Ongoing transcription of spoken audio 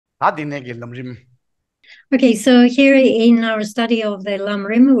Lam Rim. Okay, so here in our study of the Lam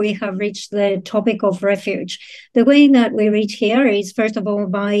Rim, we have reached the topic of refuge. The way that we reach here is, first of all,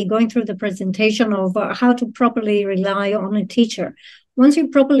 by going through the presentation of how to properly rely on a teacher. Once you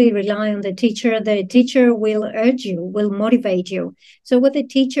properly rely on the teacher will urge you, will motivate you. So what the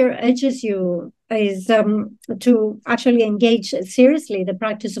teacher urges you is to actually engage seriously the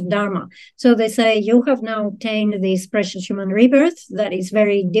practice of Dharma. So they say, you have now obtained this precious human rebirth that is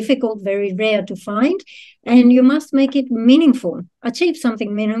very difficult, very rare to find, and you must make it meaningful, achieve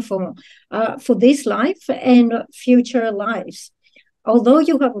something meaningful for this life and future lives. Although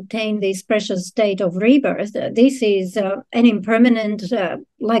you have obtained this precious state of rebirth, this is an impermanent,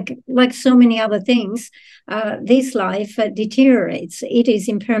 like so many other things, this life deteriorates. It is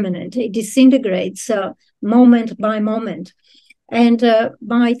impermanent. It disintegrates moment by moment. And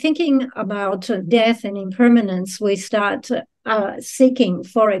by thinking about death and impermanence, we start seeking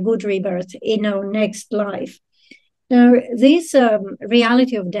for a good rebirth in our next life. Now, this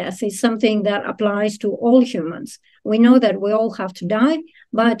reality of death is something that applies to all humans. We know that we all have to die,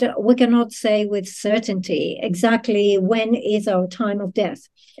 but we cannot say with certainty exactly when is our time of death.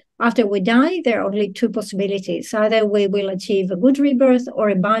 After we die, there are only two possibilities. Either we will achieve a good rebirth or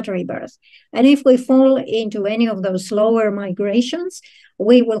a bad rebirth. And if we fall into any of those lower migrations,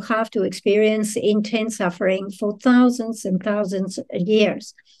 we will have to experience intense suffering for thousands and thousands of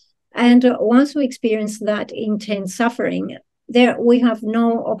years. And once we experience that intense suffering, we have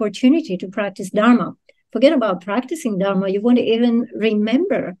no opportunity to practice Dharma. Forget about practicing Dharma. You won't even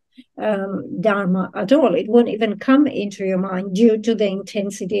remember Dharma at all. It won't even come into your mind due to the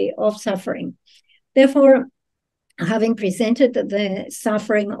intensity of suffering. Therefore, having presented the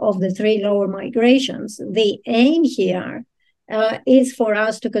suffering of the three lower migrations, the aim here is for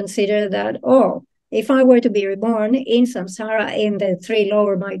us to consider that, if I were to be reborn in samsara in the three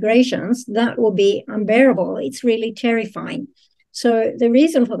lower migrations, that would be unbearable. It's really terrifying. So the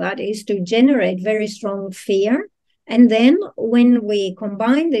reason for that is to generate very strong fear. And then when we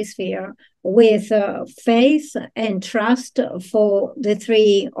combine this fear with faith and trust for the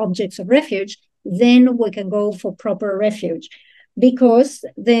three objects of refuge, then we can go for proper refuge. Because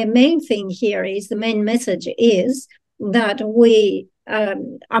the main thing here is, the main message is that we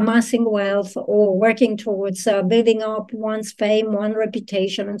amassing wealth or working towards building up one's fame, one's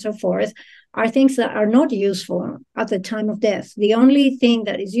reputation, and so forth, are things that are not useful at the time of death. The only thing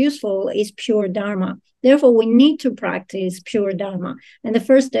that is useful is pure Dharma. Therefore, we need to practice pure Dharma. And the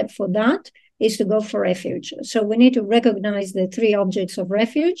first step for that is to go for refuge. So we need to recognize the three objects of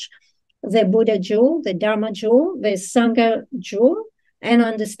refuge: the Buddha jewel, the Dharma jewel, the Sangha jewel, and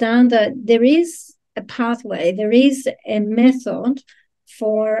understand that there is a pathway, there is a method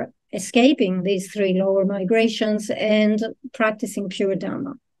for escaping these three lower migrations and practicing pure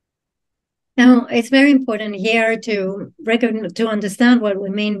Dharma. Now, it's very important here to understand what we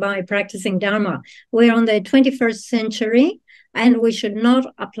mean by practicing Dharma. We're on the 21st century, and we should not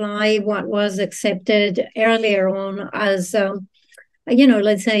apply what was accepted earlier on as,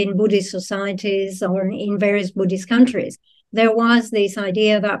 let's say in Buddhist societies or in various Buddhist countries. There was this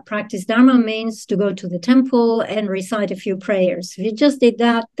idea that practice Dharma means to go to the temple and recite a few prayers. If you just did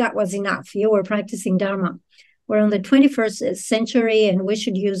that, that was enough. You were practicing Dharma. We're on the 21st century, and we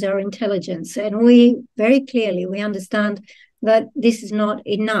should use our intelligence. And we understand that this is not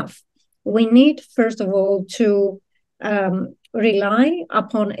enough. We need, first of all, to rely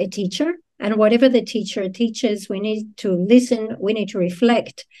upon a teacher. And whatever the teacher teaches, we need to listen, we need to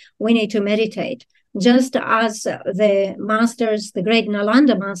reflect, we need to meditate. Just as the masters, the great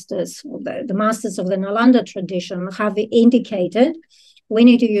Nalanda masters, the masters of the Nalanda tradition have indicated, we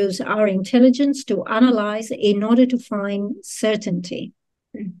need to use our intelligence to analyze in order to find certainty.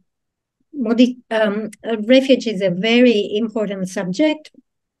 Refuge is a very important subject.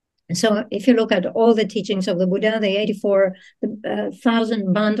 So if you look at all the teachings of the Buddha, the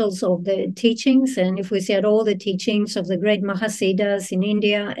 84,000 bundles of the teachings, and if we see at all the teachings of the great Mahasiddhas in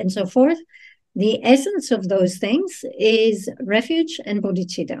India and so forth, the essence of those things is refuge and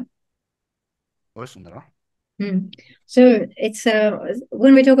bodhicitta. So it's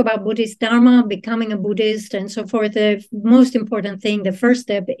when we talk about Buddhist Dharma, becoming a Buddhist and so forth, the most important thing, the first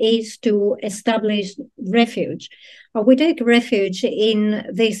step is to establish refuge. We take refuge in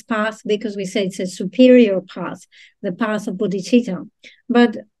this path because we say it's a superior path, the path of bodhicitta.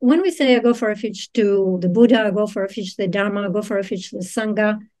 But when we say I go for refuge to the Buddha, I go for refuge to the Dharma, I go for refuge to the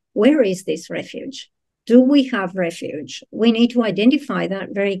Sangha, where is this refuge? Do we have refuge? We need to identify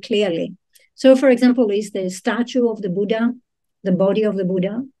that very clearly. So, for example, is the statue of the Buddha, the body of the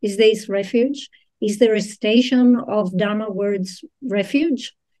Buddha, is this refuge? Is the recitation of Dharma words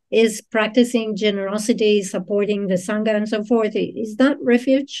refuge? Is practicing generosity, supporting the Sangha and so forth, is that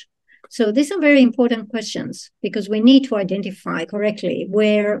refuge? So these are very important questions because we need to identify correctly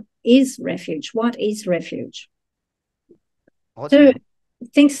where is refuge, what is refuge. So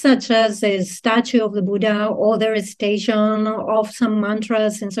things such as a statue of the Buddha or the recitation of some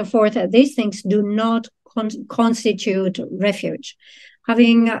mantras and so forth, these things do not constitute refuge.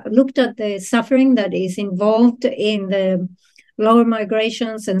 Having looked at the suffering that is involved in the lower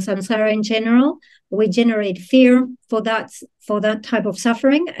migrations and samsara in general, we generate fear for that type of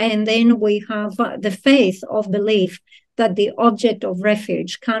suffering, and then we have the faith of belief that the object of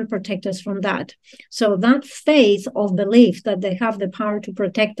refuge can protect us from that. So that faith of belief that they have the power to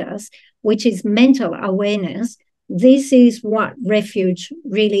protect us, which is mental awareness, this is what refuge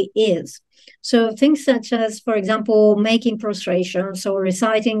really is. So things such as, for example, making prostrations or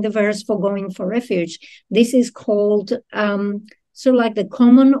reciting the verse for going for refuge, this is called so like the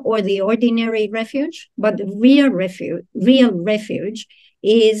common or the ordinary refuge, but the real refuge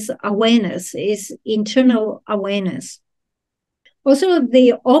is awareness, is internal awareness. Also,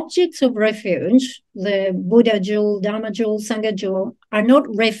 the objects of refuge, the Buddha jewel, Dharma jewel, Sangha jewel, are not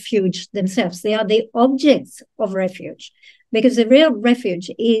refuge themselves. They are the objects of refuge, because the real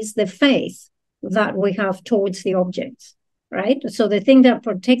refuge is the faith that we have towards the objects, right? So the thing that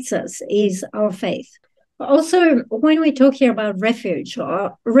protects us is our faith. Also, when we talk here about refuge,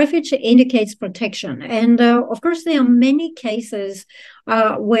 refuge indicates protection. And of course, there are many cases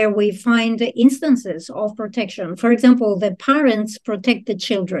where we find instances of protection. For example, the parents protect the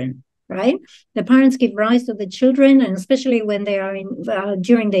children, right? The parents give rise to the children, and especially when they are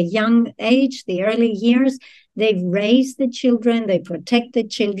during the young age, the early years, they raise the children, they protect the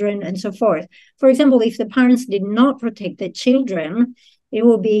children, and so forth. For example, if the parents did not protect the children, it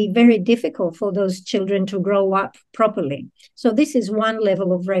will be very difficult for those children to grow up properly. So this is one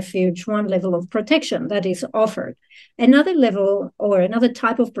level of refuge, one level of protection that is offered. Another level or another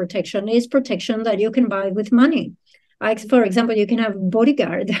type of protection is protection that you can buy with money. Like, for example, you can have a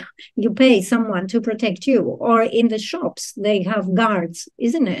bodyguard. You pay someone to protect you. Or in the shops, they have guards,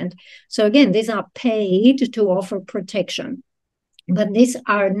 isn't it? So again, these are paid to offer protection. But these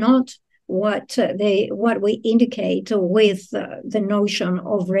are not what we indicate with the notion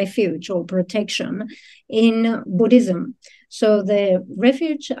of refuge or protection in Buddhism. So the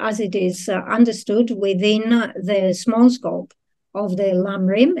refuge, as it is understood within the small scope of the Lam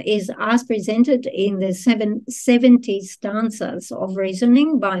Rim, is as presented in the 70 stanzas of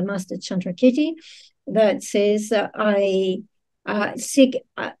reasoning by Master Chandrakirti, that says,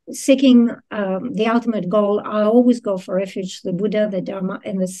 seeking the ultimate goal, I always go for refuge, the Buddha, the Dharma,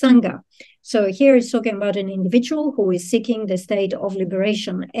 and the Sangha. So here is talking about an individual who is seeking the state of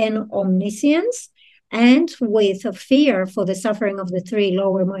liberation and omniscience, and with a fear for the suffering of the three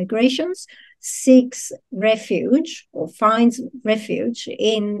lower migrations, seeks refuge or finds refuge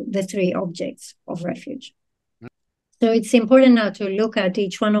in the three objects of refuge. So it's important now to look at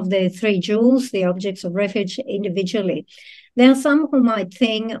each one of the three jewels, the objects of refuge, individually. There are some who might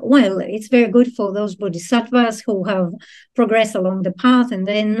think, well, it's very good for those bodhisattvas who have progressed along the path and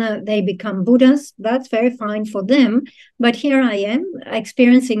then they become Buddhas. That's very fine for them. But here I am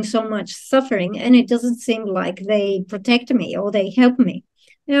experiencing so much suffering and it doesn't seem like they protect me or they help me.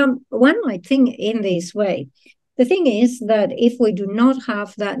 Now, one might think in this way. The thing is that if we do not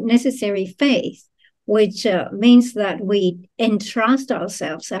have that necessary faith, which means that we entrust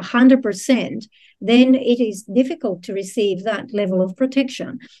ourselves 100%, then it is difficult to receive that level of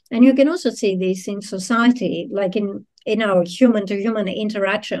protection. And you can also see this in society, like in our human-to-human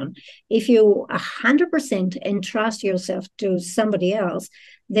interaction. If you 100% entrust yourself to somebody else,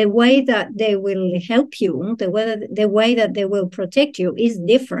 the way that they will help you, the way that they will protect you is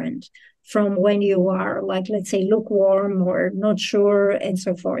different from when you are, like, let's say, lukewarm or not sure and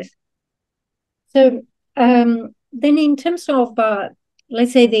so forth. So then in terms of,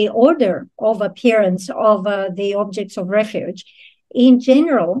 let's say, the order of appearance of the objects of refuge, in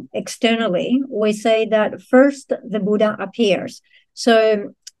general, externally, we say that first the Buddha appears.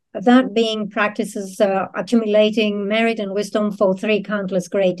 So that being practices accumulating merit and wisdom for 3 countless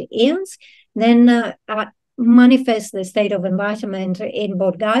great eons, then manifest the state of enlightenment in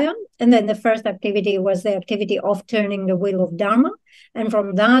Bodh Gaya. And then the first activity was the activity of turning the wheel of Dharma. And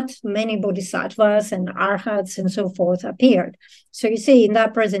from that, many bodhisattvas and arhats and so forth appeared. So you see in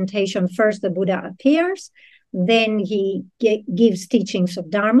that presentation, first the Buddha appears, then he gives teachings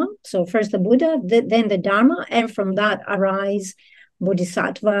of Dharma. So first the Buddha, then the Dharma, and from that arise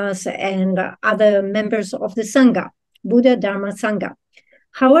bodhisattvas and other members of the Sangha, Buddha, Dharma, Sangha.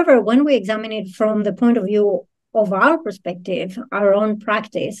 However, when we examine it from the point of view of our perspective, our own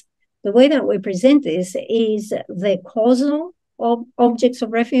practice, the way that we present this is the causal objects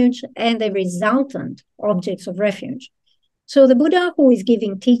of refuge and the resultant objects of refuge. So the Buddha who is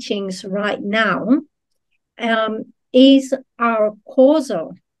giving teachings right now is our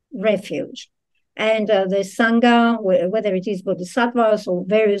causal refuge. And the Sangha, whether it is bodhisattvas or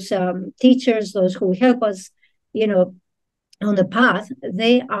various teachers, those who help us, on the path,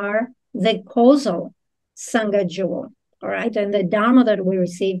 they are the causal Sangha jewel, all right? And the Dharma that we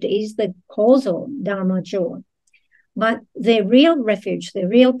received is the causal Dharma jewel. But the real refuge, the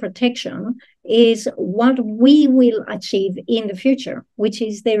real protection is what we will achieve in the future, which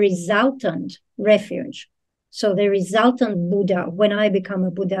is the resultant refuge. So the resultant Buddha, when I become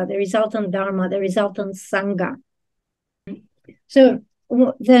a Buddha, the resultant Dharma, the resultant Sangha. So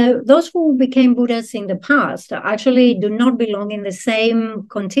those who became Buddhas in the past actually do not belong in the same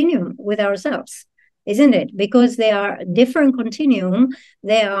continuum with ourselves, isn't it? Because they are different continuum,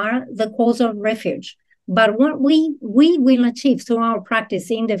 they are the causal refuge. But what we will achieve through our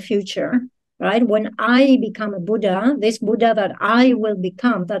practice in the future, right? When I become a Buddha, this Buddha that I will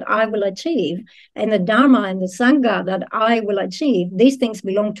become, that I will achieve, and the Dharma and the Sangha that I will achieve, these things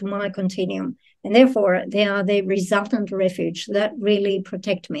belong to my continuum. And therefore, they are the resultant refuge that really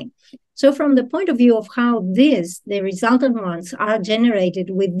protect me. So from the point of view of how the resultant ones are generated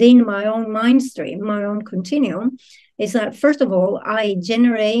within my own mind stream, my own continuum, is that, first of all, I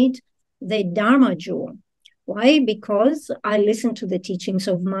generate the Dharma jewel. Why? Because I listen to the teachings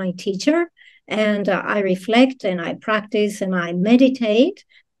of my teacher, and I reflect and I practice and I meditate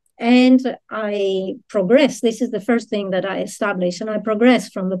and I progress. This is the first thing that I establish, and I progress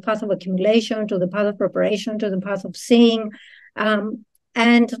from the path of accumulation to the path of preparation to the path of seeing.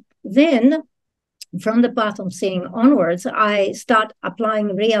 And then from the path of seeing onwards, I start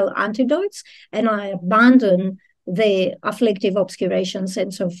applying real antidotes and I abandon the afflictive obscurations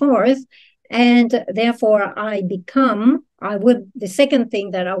and so forth. And therefore, the second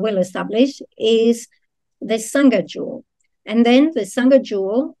thing that I will establish is the Sangha jewel. And then the Sangha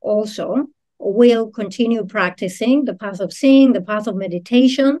jewel also will continue practicing the path of seeing, the path of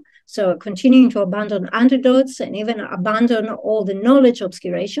meditation. So continuing to abandon antidotes and even abandon all the knowledge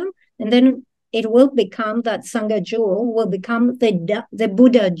obscuration. And then it will become, that Sangha jewel will become the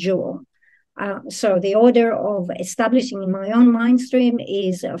Buddha jewel. So the order of establishing in my own mind stream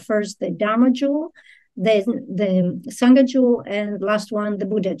is first the Dharma jewel, then the Sangha jewel, and last one, the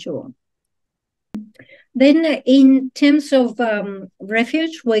Buddha jewel. Then in terms of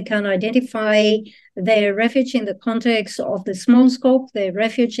refuge, we can identify the refuge in the context of the small scope, the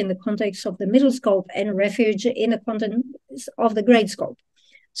refuge in the context of the middle scope, and refuge in the context of the great scope.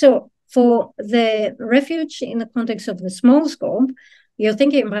 So for the refuge in the context of the small scope, you're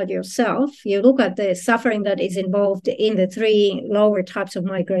thinking about yourself, you look at the suffering that is involved in the three lower types of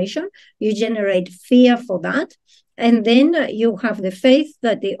migration, you generate fear for that, and then you have the faith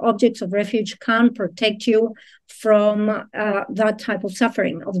that the objects of refuge can protect you from that type of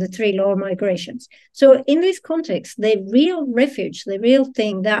suffering of the three lower migrations. So in this context, the real refuge, the real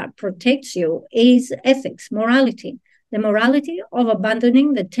thing that protects you is ethics, morality, the morality of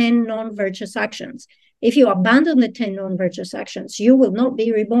abandoning the 10 non-virtuous actions. If you abandon the 10 non-virtuous actions, you will not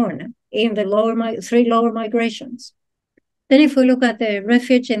be reborn in the three lower migrations. Then if we look at the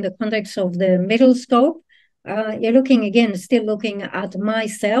refuge in the context of the middle scope, you're still looking at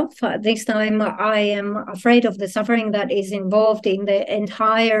myself. This time I am afraid of the suffering that is involved in the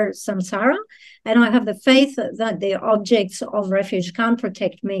entire samsara, and I have the faith that the objects of refuge can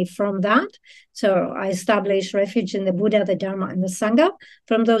protect me from that. So I establish refuge in the Buddha, the Dharma, and the Sangha.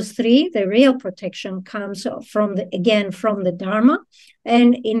 From those three, the real protection comes from the Dharma,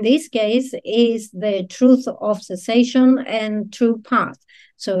 and in this case is the truth of cessation and true path.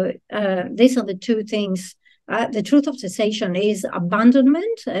 So these are the two things. The truth of cessation is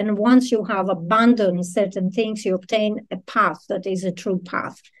abandonment, and once you have abandoned certain things, you obtain a path that is a true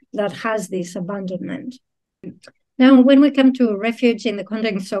path that has this abandonment. Now, when we come to refuge in the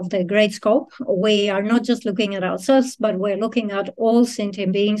context of the great scope, we are not just looking at ourselves, but we're looking at all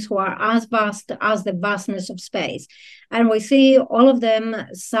sentient beings who are as vast as the vastness of space. And we see all of them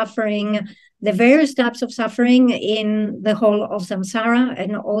suffering the various types of suffering in the whole of samsara,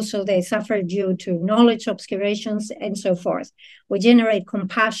 and also they suffer due to knowledge obscurations and so forth. We generate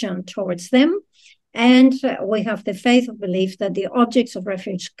compassion towards them, and we have the faith of belief that the objects of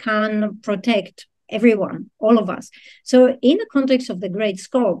refuge can protect everyone, all of us. So in the context of the great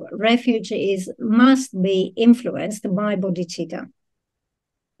scope, refuge must be influenced by bodhicitta.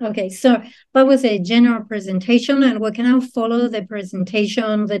 Okay, so that was a general presentation, and we can now follow the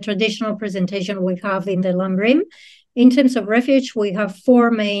presentation, the traditional presentation we have in the Lam Rim. In terms of refuge, we have four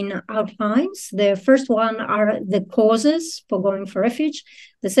main outlines. The first one are the causes for going for refuge.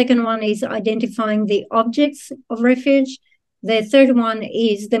 The second one is identifying the objects of refuge. The third one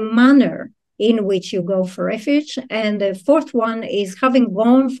is the manner in which you go for refuge. And the fourth one is having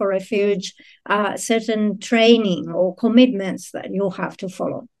gone for refuge, certain training or commitments that you have to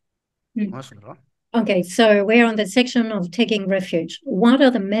follow. Okay, so we're on the section of taking refuge. What are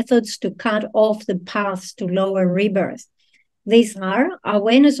the methods to cut off the paths to lower rebirth? These are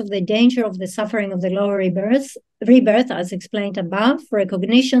awareness of the danger of the suffering of the lower rebirth, as explained above,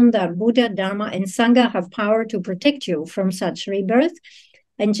 recognition that Buddha, Dharma, and Sangha have power to protect you from such rebirth,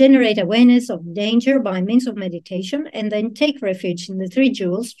 and generate awareness of danger by means of meditation, and then take refuge in the three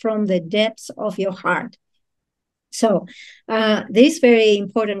jewels from the depths of your heart. So this very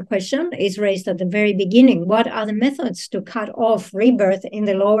important question is raised at the very beginning. What are the methods to cut off rebirth in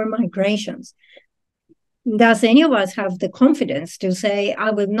the lower migrations? Does any of us have the confidence to say,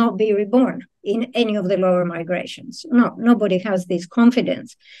 I will not be reborn in any of the lower migrations? No, nobody has this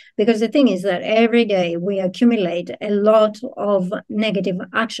confidence, because the thing is that every day we accumulate a lot of negative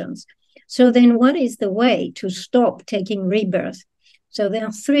actions. So then what is the way to stop taking rebirth? So there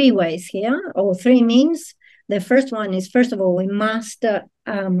are three ways here, or three means. The first one is, first of all, we must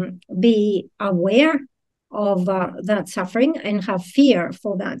be aware of that suffering and have fear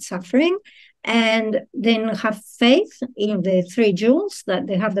for that suffering, and then have faith in the three jewels that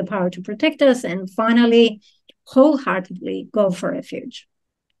they have the power to protect us, and finally, wholeheartedly go for refuge.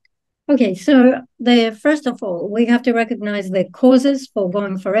 Okay, so first of all, we have to recognize the causes for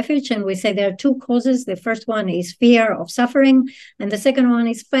going for refuge, and we say there are two causes. The first one is fear of suffering, and the second one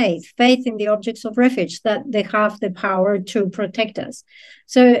is faith in the objects of refuge, that they have the power to protect us.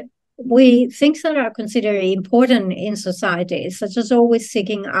 So things that are considered important in society, such as always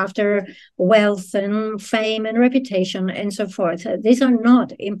seeking after wealth and fame and reputation and so forth, these are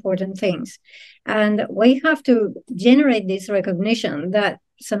not important things. And we have to generate this recognition that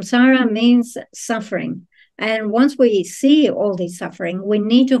samsara means suffering. And once we see all this suffering, we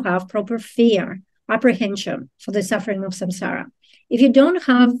need to have proper fear, apprehension for the suffering of samsara. If you don't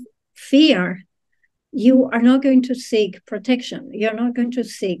have fear, you are not going to seek protection. You're not going to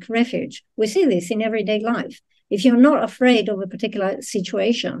seek refuge. We see this in everyday life. If you're not afraid of a particular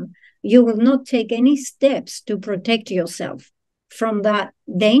situation, you will not take any steps to protect yourself from that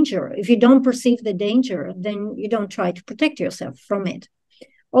danger. If you don't perceive the danger, then you don't try to protect yourself from it.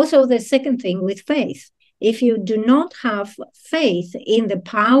 Also, the second thing with faith, if you do not have faith in the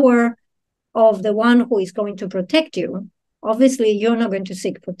power of the one who is going to protect you, obviously you're not going to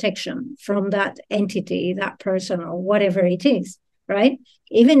seek protection from that entity, that person, or whatever it is, right?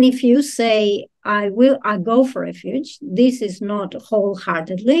 Even if you say, I go for refuge, this is not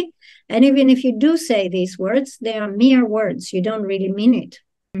wholeheartedly. And even if you do say these words, they are mere words. You don't really mean it.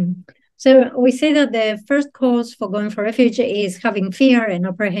 Mm-hmm. So we say that the first cause for going for refuge is having fear and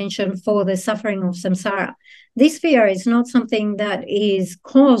apprehension for the suffering of samsara. This fear is not something that is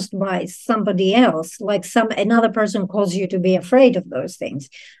caused by somebody else, like another person caused you to be afraid of those things.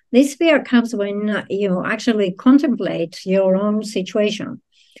 This fear comes when you actually contemplate your own situation.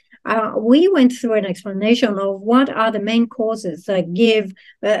 We went through an explanation of what are the main causes that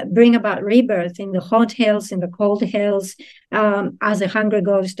bring about rebirth in the hot hells, in the cold hells, as a hungry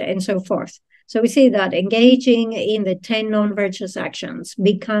ghost, and so forth. So we see that engaging in the 10 non-virtuous actions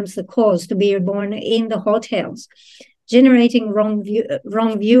becomes the cause to be reborn in the hot hells. Generating wrong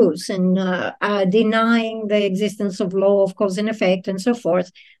views and denying the existence of law of cause and effect and so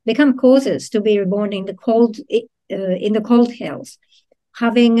forth become causes to be reborn in the cold hells.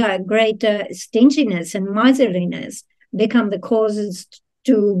 Having great stinginess and miserliness become the causes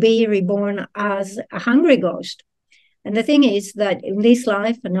to be reborn as a hungry ghost. And the thing is that in this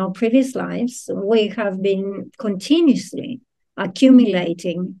life and our previous lives, we have been continuously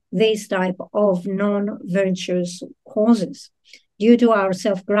accumulating this type of non-virtuous causes due to our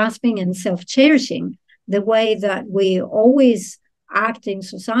self-grasping and self-cherishing. The way that we always act in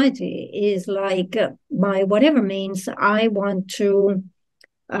society is like, by whatever means, I want to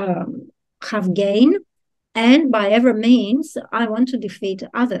have gain, and by every means, I want to defeat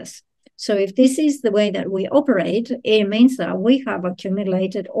others. So if this is the way that we operate, it means that we have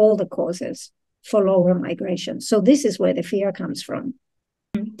accumulated all the causes for lower migration. So this is where the fear comes from.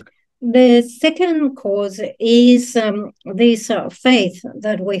 The second cause is this faith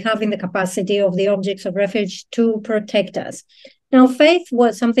that we have in the capacity of the objects of refuge to protect us. Now, faith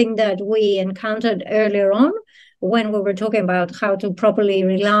was something that we encountered earlier on when we were talking about how to properly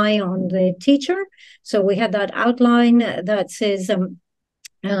rely on the teacher. So we had that outline that says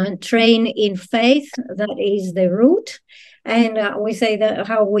train in faith, that is the root. And we say that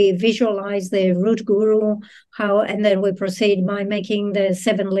how we visualize the root guru, and then we proceed by making the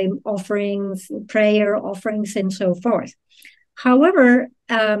 7 limb offerings, prayer offerings, and so forth. However,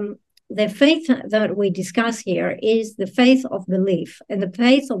 the faith that we discuss here is the faith of belief, and the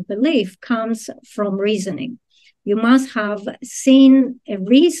faith of belief comes from reasoning. You must have seen a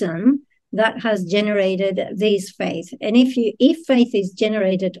reason that has generated this faith. And if faith is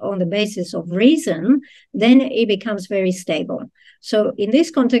generated on the basis of reason, then it becomes very stable. So in this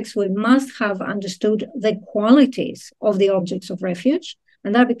context, we must have understood the qualities of the objects of refuge,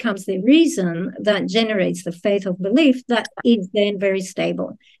 and that becomes the reason that generates the faith of belief that is then very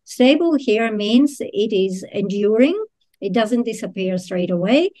stable. Stable here means it is enduring. It doesn't disappear straight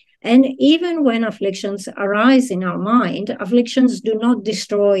away. And even when afflictions arise in our mind, afflictions do not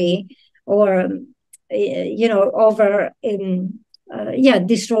destroy or,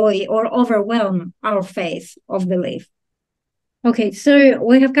 destroy or overwhelm our faith of belief. Okay, so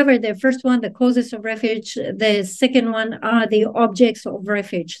we have covered the first one, the causes of refuge. The second one are the objects of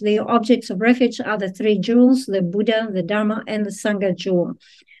refuge. The objects of refuge are the 3 jewels, the Buddha, the Dharma, and the Sangha jewel.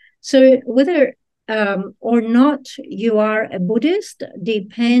 So whether or not you are a Buddhist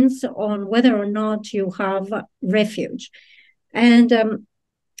depends on whether or not you have refuge. And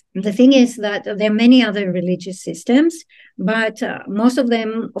the thing is that there are many other religious systems, but most of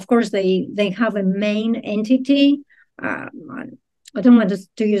them, of course, they have a main entity. I don't want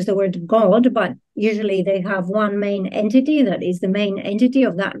to use the word God, but usually they have one main entity that is the main entity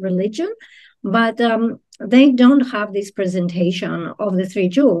of that religion. But they don't have this presentation of the 3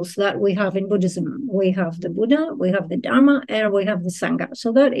 jewels that we have in Buddhism. We have the Buddha, we have the Dharma, and we have the Sangha.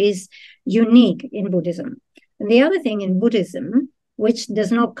 So that is unique in Buddhism. And the other thing in Buddhism, which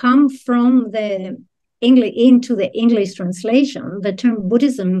does not come from the English into the English translation, the term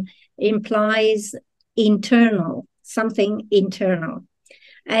Buddhism implies internal, something internal.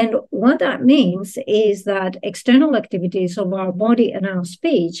 And what that means is that external activities of our body and our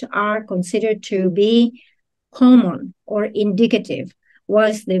speech are considered to be common or indicative,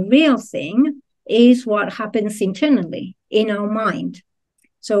 whilst the real thing is what happens internally in our mind.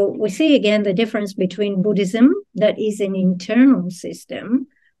 So we see again the difference between Buddhism, that is an internal system,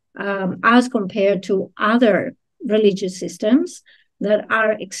 as compared to other religious systems that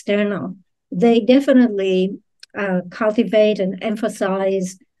are external. They definitely cultivate and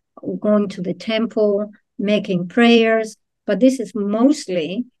emphasize going to the temple, making prayers, but this is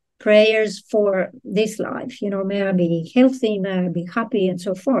mostly prayers for this life. May I be healthy, may I be happy, and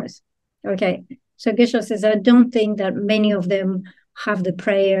so forth. Okay, so Geshe says, I don't think that many of them have the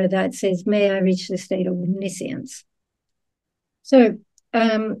prayer that says, may I reach the state of omniscience. So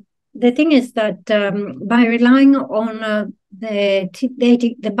the thing is that by relying on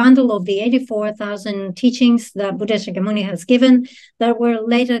the bundle of the 84,000 teachings that Buddha Shakyamuni has given, that were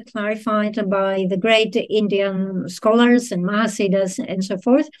later clarified by the great Indian scholars and Mahasiddhas and so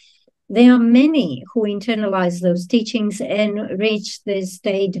forth, there are many who internalize those teachings and reach the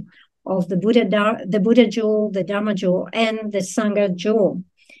state of the Buddha jewel, the Dharma jewel, and the Sangha jewel.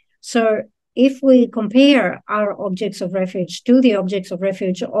 So if we compare our objects of refuge to the objects of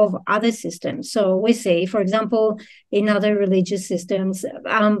refuge of other systems, so we say, for example, in other religious systems,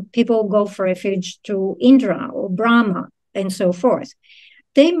 people go for refuge to Indra or Brahma and so forth.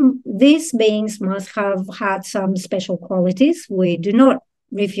 These beings must have had some special qualities. We do not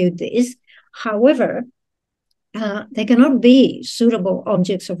refute this. However, they cannot be suitable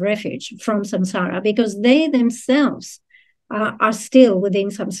objects of refuge from samsara because they themselves are still within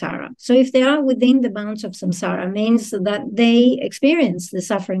samsara. So if they are within the bounds of samsara, means that they experience the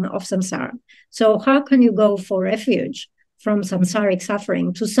suffering of samsara. So how can you go for refuge from samsaric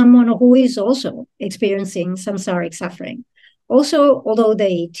suffering to someone who is also experiencing samsaric suffering? Also, although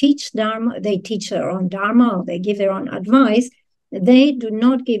they teach Dharma, they teach their own Dharma, or they give their own advice, they do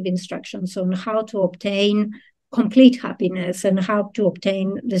not give instructions on how to obtain complete happiness and how to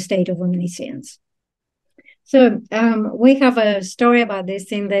obtain the state of omniscience. So we have a story about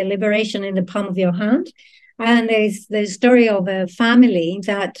this in the Liberation in the Palm of Your Hand. And there's the story of a family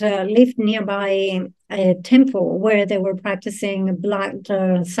that lived nearby a temple where they were practicing blood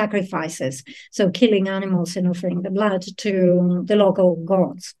sacrifices. So killing animals and offering the blood to the local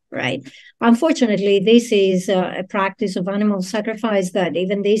gods, right? Unfortunately, this is a practice of animal sacrifice that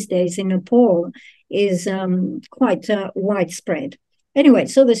even these days in Nepal is quite widespread. Anyway,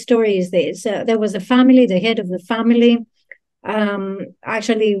 so the story is this. There was a family, the head of the family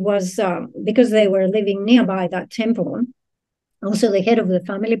actually was because they were living nearby that temple. Also, the head of the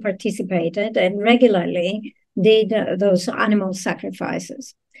family participated and regularly did those animal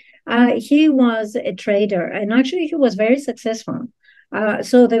sacrifices. He was a trader, and actually he was very successful.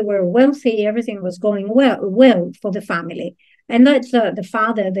 So they were wealthy, everything was going well for the family. And that's the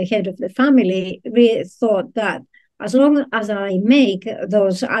father, the head of the family, really thought that as long as I make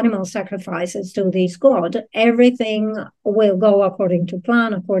those animal sacrifices to this god, everything will go according to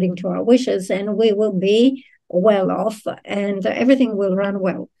plan, according to our wishes, and we will be well off and everything will run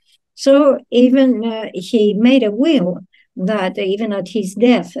well. So even he made a will that even at his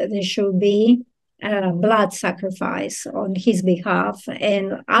death, there should be blood sacrifice on his behalf.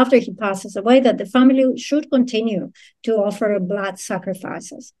 And after he passes away, that the family should continue to offer blood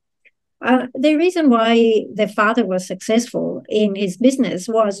sacrifices. The reason why the father was successful in his business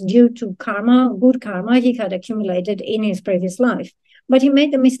was due to karma, good karma he had accumulated in his previous life. But he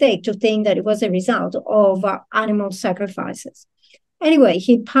made the mistake to think that it was a result of animal sacrifices. Anyway,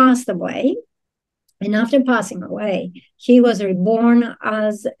 he passed away. And after passing away, he was reborn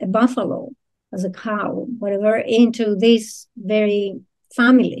as a buffalo, as a cow, whatever, into this very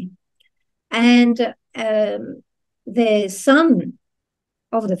family. And the son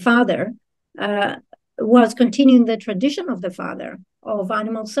of the father was continuing the tradition of the father of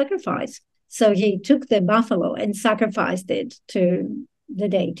animal sacrifice. So he took the buffalo and sacrificed it to the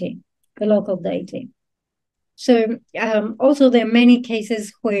deity, the local deity. So also there are many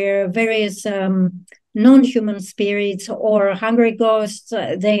cases where various non-human spirits or hungry ghosts,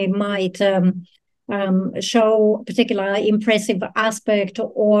 they might show a particular impressive aspect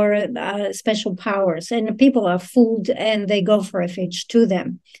or special powers, and people are fooled and they go for refuge to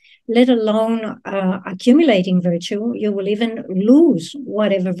them. Let alone accumulating virtue, you will even lose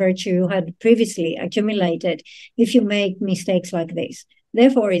whatever virtue you had previously accumulated if you make mistakes like this.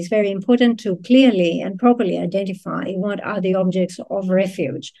 Therefore, it's very important to clearly and properly identify what are the objects of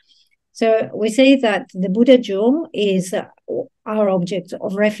refuge. So we say that the Buddha jewel is our object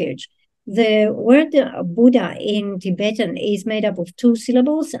of refuge. The word Buddha in Tibetan is made up of two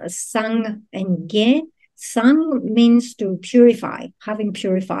syllables, sang and ge. Sang means to purify, having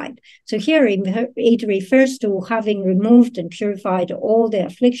purified. So here it refers to having removed and purified all the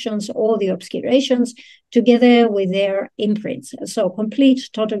afflictions, all the obscurations, together with their imprints. So complete,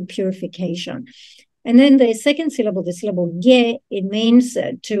 total purification. And then the second syllable, the syllable ge, it means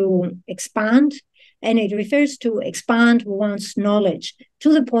to expand, and it refers to expand one's knowledge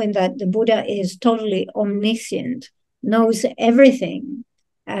to the point that the Buddha is totally omniscient, knows everything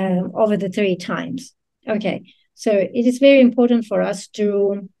over the three times. Okay, so it is very important for us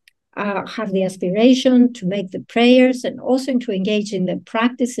to have the aspiration to make the prayers and also to engage in the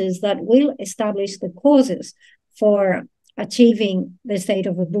practices that will establish the causes for achieving the state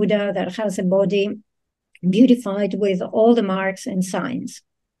of a Buddha that has a body beautified with all the marks and signs.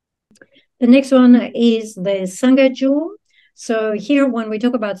 The next one is the Sangha jewel. So here, when we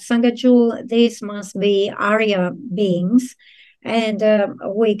talk about Sangha jewel, these must be Arya beings. And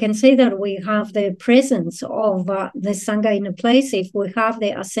we can say that we have the presence of the Sangha in a place if we have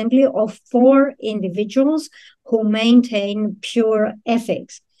the assembly of 4 individuals who maintain pure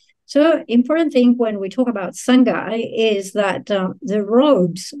ethics. So important thing when we talk about Sangha is that the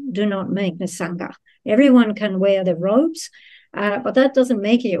robes do not make the Sangha. Everyone can wear the robes, but that doesn't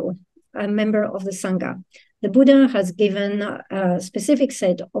make you a member of the Sangha. The Buddha has given a specific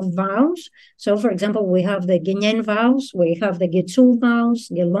set of vows. So, for example, we have the Genyen vows, we have the Getsu vows,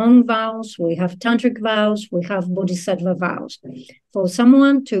 Gelug vows, we have Tantric vows, we have Bodhisattva vows. For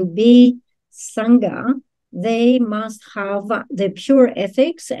someone to be Sangha, they must have the pure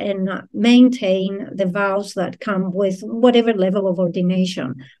ethics and maintain the vows that come with whatever level of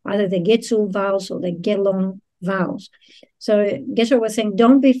ordination, either the Getsu vows or the Gelug vows. So Geshe was saying,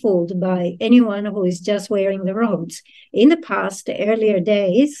 don't be fooled by anyone who is just wearing the robes. In the past, earlier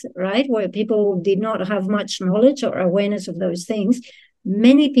days, right, where people did not have much knowledge or awareness of those things,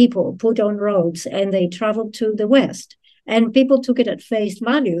 many people put on robes and they traveled to the West. And people took it at face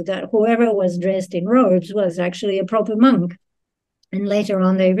value that whoever was dressed in robes was actually a proper monk. And later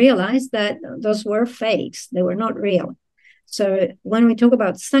on, they realized that those were fakes. They were not real. So when we talk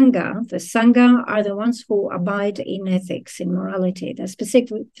about Sangha, the Sangha are the ones who abide in ethics, in morality, the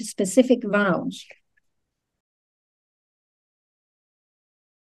specific vows.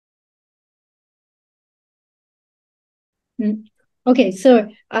 Okay, so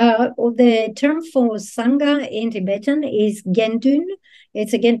the term for Sangha in Tibetan is Gendun.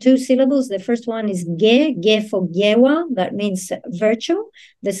 It's again two syllables. The first one is Ge for Gewa, that means virtue.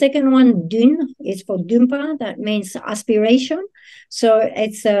 The second one, Dun, is for Dumpa, that means aspiration. So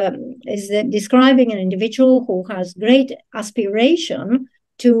it's describing an individual who has great aspiration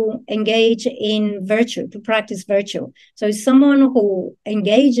to engage in virtue, to practice virtue. So it's someone who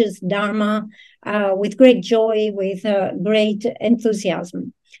engages Dharma with great joy, with great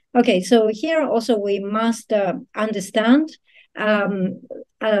enthusiasm. Okay, so here also we must understand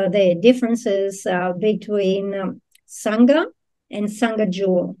the differences between Sangha and Sangha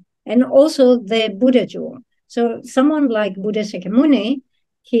jewel, and also the Buddha jewel. So someone like Buddha Shakyamuni,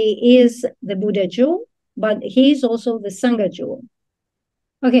 he is the Buddha jewel, but he is also the Sangha jewel.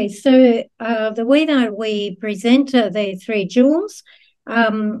 Okay, so the way that we present the three jewels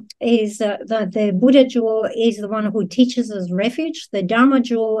is that the Buddha jewel is the one who teaches us refuge. The Dharma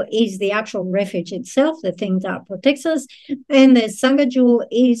jewel is the actual refuge itself, the thing that protects us. And the Sangha jewel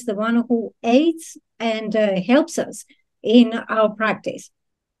is the one who aids and helps us in our practice.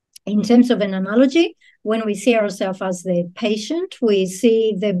 In terms of an analogy, when we see ourselves as the patient, we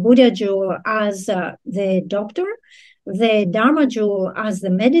see the Buddha jewel as the doctor, the Dharma jewel as the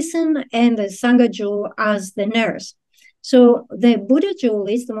medicine, and the Sangha jewel as the nurse. So the Buddha jewel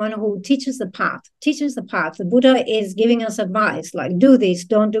is the one who teaches the path. The Buddha is giving us advice, like do this,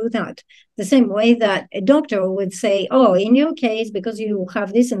 don't do that. The same way that a doctor would say, oh, in your case, because you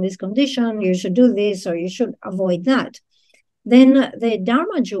have this and this condition, you should do this or you should avoid that. Then the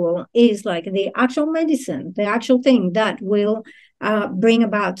Dharma jewel is like the actual medicine, the actual thing that will bring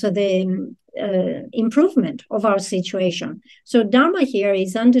about the improvement of our situation. So Dharma here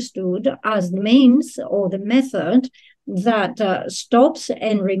is understood as the means or the method that stops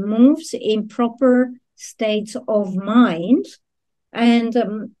and removes improper states of mind. And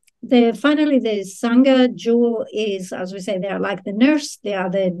finally, the Sangha jewel is, as we say, they are like the nurse, they are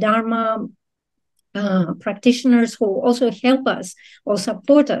the Dharma practitioners who also help us or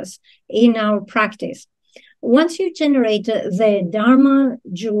support us in our practice. Once you generate the Dharma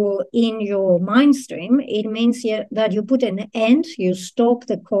jewel in your mind stream, it means that you put an end, you stop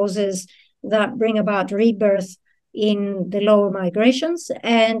the causes that bring about rebirth in the lower migrations,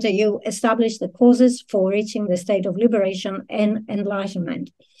 and you establish the causes for reaching the state of liberation and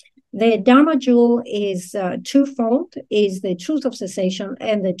enlightenment. The Dharma jewel is twofold, is the truth of cessation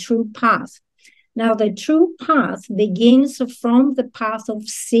and the true path. Now, the true path begins from the path of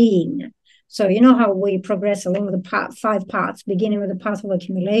seeing. So you know how we progress along the five paths, beginning with the path of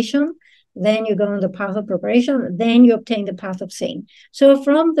accumulation, then you go on the path of preparation, then you obtain the path of seeing. So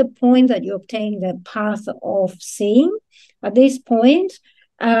from the point that you obtain the path of seeing, at this point,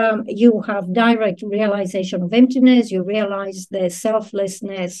 you have direct realization of emptiness, you realize the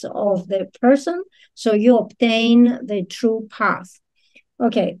selflessness of the person, so you obtain the true path.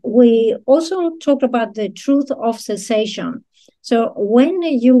 Okay, we also talked about the truth of cessation. So when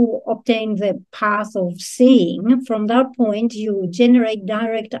you obtain the path of seeing, from that point, you generate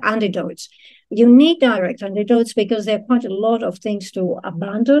direct antidotes. You need direct antidotes because there are quite a lot of things to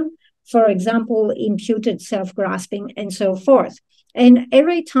abandon. For example, imputed self-grasping and so forth. And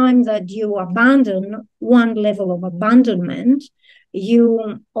every time that you abandon one level of abandonment,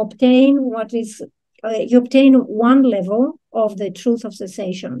 you obtain one level of the truth of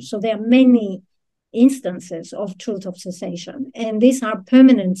cessation. So there are many instances of truth of cessation, and these are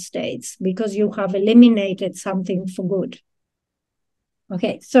permanent states because you have eliminated something for good.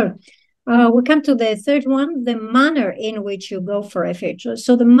 Okay, so we come to the third one, the manner in which you go for refuge.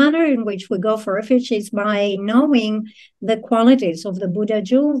 So the manner in which we go for refuge is by knowing the qualities of the Buddha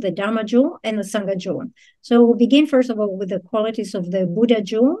jewel, the Dharma jewel, and the Sangha jewel. So we'll begin first of all with the qualities of the Buddha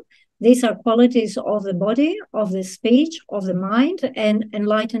jewel. These are qualities of the body, of the speech, of the mind, and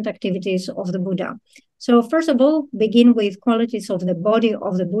enlightened activities of the Buddha. So first of all, begin with qualities of the body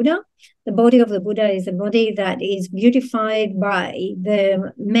of the Buddha. The body of the Buddha is a body that is beautified by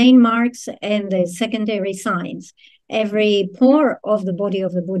the main marks and the secondary signs. Every pore of the body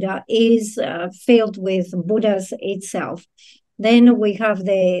of the Buddha is filled with Buddhas itself. Then we have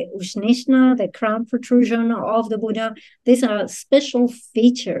the Ushnishna, the crown protrusion of the Buddha. These are special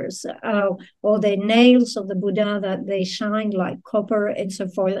features, or the nails of the Buddha that they shine like copper and so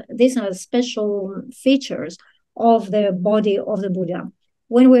forth. These are special features of the body of the Buddha.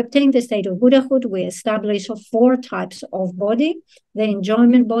 When we obtain the state of Buddhahood, we establish 4 types of body: the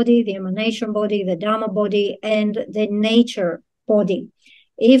enjoyment body, the emanation body, the Dharma body, and the nature body.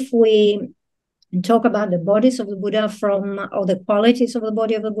 If we talk about the bodies of the Buddha or the qualities of the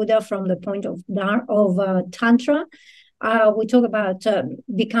body of the Buddha from the point of Tantra, We talk about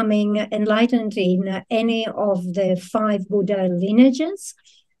becoming enlightened in any of the 5 Buddha lineages.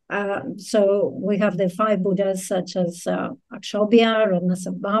 So we have the 5 Buddhas such as Akshobhya,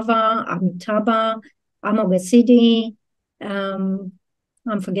 Ranasambhava, Amitabha, Amoghasiddhi. I'm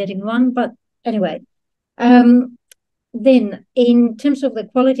forgetting one, but anyway. Then, in terms of the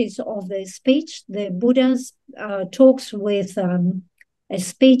qualities of the speech, the Buddha's talks with a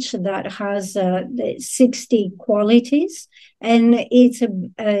speech that has the 60 qualities, and it's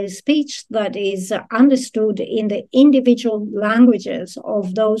a speech that is understood in the individual languages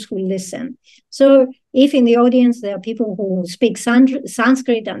of those who listen. So if in the audience there are people who speak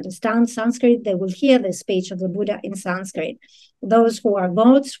Sanskrit, understand Sanskrit, they will hear the speech of the Buddha in Sanskrit. Those who are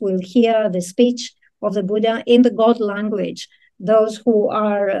gods will hear the speech of the Buddha in the God language. Those who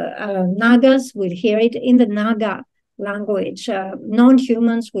are Nagas will hear it in the Naga language.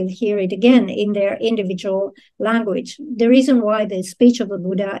 Non-humans will hear it again in their individual language. The reason why the speech of the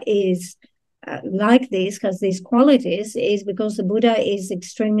Buddha is like this, has these qualities, is because the Buddha is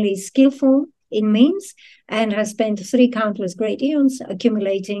extremely skillful in means and has spent 3 countless great eons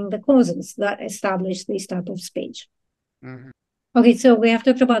accumulating the causes that establish this type of speech. Mm-hmm. Okay, so we have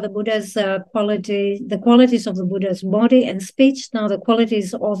talked about the Buddha's quality, the qualities of the Buddha's body and speech. Now the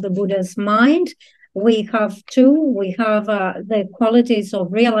qualities of the Buddha's mind. We have 2. We have the qualities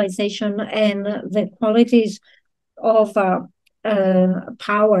of realization and the qualities of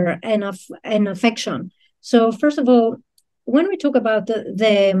power and affection. So first of all, when we talk about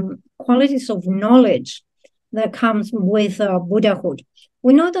the qualities of knowledge that comes with Buddhahood,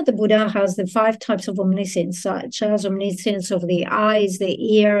 we know that the Buddha has the 5 types of omniscience, such as omniscience of the eyes, the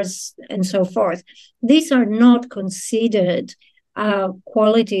ears, and so forth. These are not considered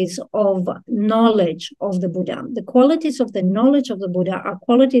qualities of knowledge of the Buddha. The qualities of the knowledge of the Buddha are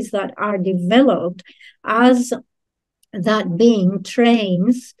qualities that are developed as that being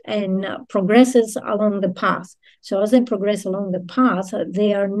trains and progresses along the path. So as they progress along the path,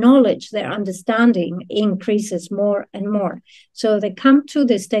 their knowledge, their understanding increases more and more. So they come to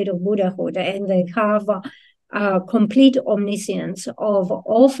the state of Buddhahood and they have complete omniscience of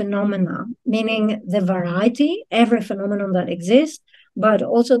all phenomena, meaning the variety, every phenomenon that exists, but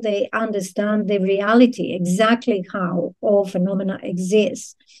also they understand the reality, exactly how all phenomena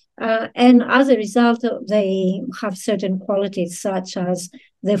exist. And as a result, they have certain qualities such as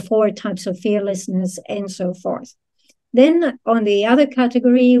the 4 types of fearlessness and so forth. Then on the other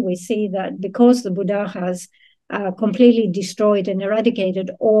category, we see that because the Buddha has completely destroyed and eradicated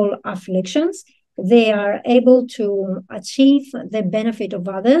all afflictions, they are able to achieve the benefit of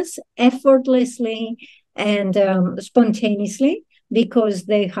others effortlessly and spontaneously, because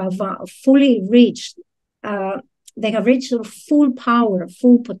they have fully reached full power,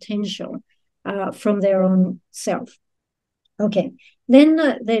 full potential from their own self. Okay, then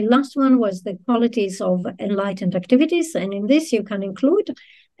the last one was the qualities of enlightened activities. And in this, you can include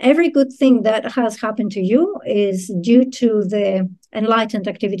every good thing that has happened to you is due to the enlightened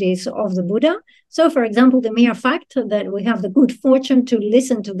activities of the Buddha. So, for example, the mere fact that we have the good fortune to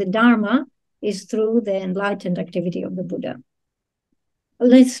listen to the Dharma is through the enlightened activity of the Buddha.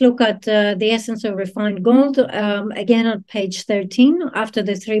 Let's look at the essence of refined gold, again on page 13, after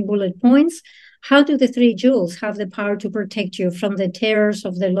the 3 bullet points. How do the 3 jewels have the power to protect you from the terrors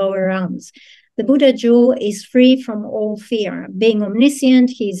of the lower realms? The Buddha jewel is free from all fear. Being omniscient,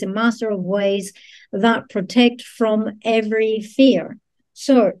 he is a master of ways that protect from every fear.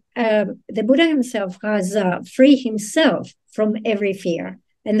 So the Buddha himself has freed himself from every fear,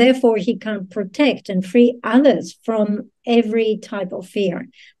 and therefore he can protect and free others from every type of fear.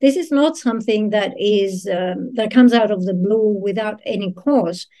 This is not something that is that comes out of the blue without any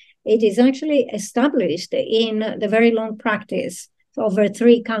cause. It is actually established in the very long practice over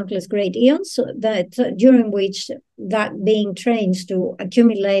 3 countless great eons, that during which that being trains to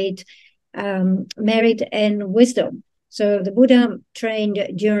accumulate merit and wisdom. So the Buddha trained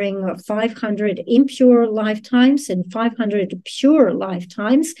during 500 impure lifetimes and 500 pure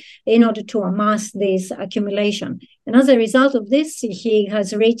lifetimes in order to amass this accumulation. And as a result of this, he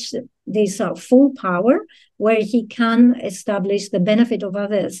has reached this full power where he can establish the benefit of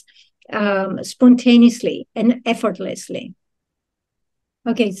others spontaneously and effortlessly.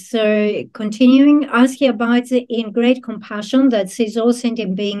 Okay, so continuing, as he abides in great compassion that sees all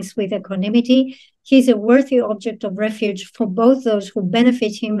sentient beings with equanimity, he is a worthy object of refuge for both those who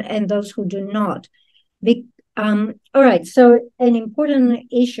benefit him and those who do not. All right, so an important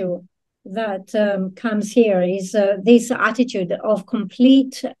issue that comes here is this attitude of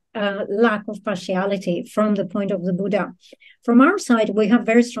complete lack of partiality from the point of the Buddha. From our side, we have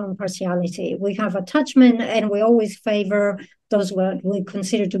very strong partiality. We have attachment, and we always favor those what we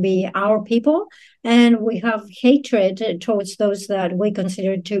consider to be our people, and we have hatred towards those that we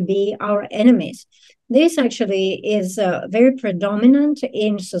consider to be our enemies. This actually is very predominant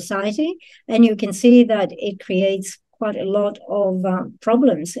in society, and you can see that it creates quite a lot of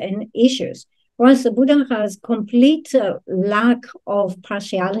problems and issues. Whilst the Buddha has complete lack of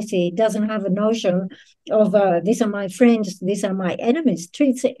partiality, doesn't have a notion of these are my friends, these are my enemies,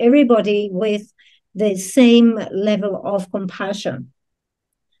 treats everybody with the same level of compassion.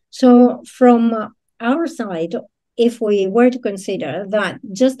 So from our side, if we were to consider that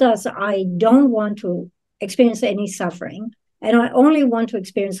just as I don't want to experience any suffering and I only want to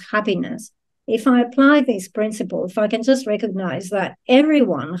experience happiness, if I apply this principle, if I can just recognize that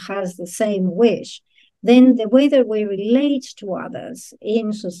everyone has the same wish, then the way that we relate to others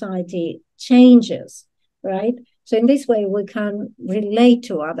in society changes, right? So in this way, we can relate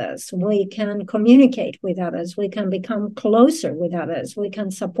to others, we can communicate with others, we can become closer with others, we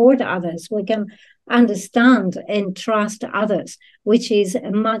can support others, we can understand and trust others, which is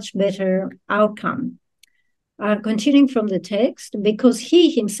a much better outcome. Continuing from the text, because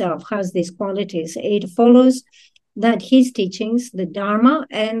he himself has these qualities, it follows that his teachings, the Dharma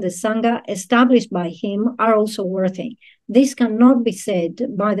and the Sangha established by him, are also worthy. This cannot be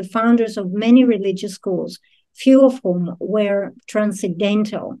said by the founders of many religious schools, few of whom were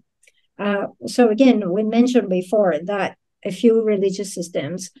transcendental. So again, we mentioned before that a few religious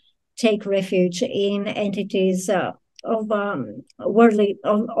systems take refuge in entities of worldly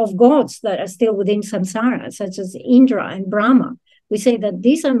of gods that are still within samsara, such as Indra and Brahma. We say that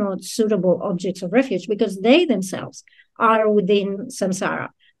these are not suitable objects of refuge because they themselves are within samsara.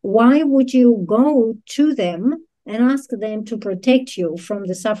 Why would you go to them and ask them to protect you from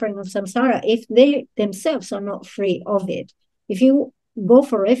the suffering of samsara if they themselves are not free of it? If you go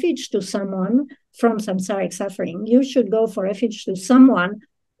for refuge to someone from samsaric suffering, you should go for refuge to someone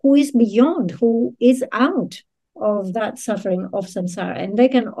who is beyond, who is out of that suffering of samsara, and they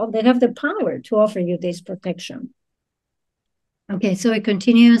have the power to offer you this protection. Okay, so it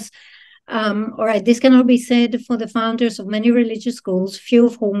continues. All right, this cannot be said for the founders of many religious schools, few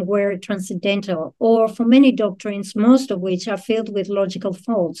of whom were transcendental, or for many doctrines, most of which are filled with logical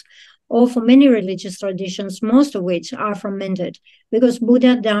faults, or for many religious traditions, most of which are fermented. Because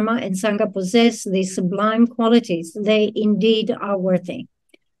Buddha, Dharma, and Sangha possess these sublime qualities, they indeed are worthy.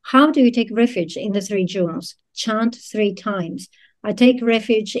 How do you take refuge in the three jewels? Chant 3 times. I take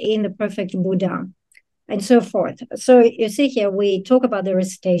refuge in the perfect Buddha, and so forth. So you see here, we talk about the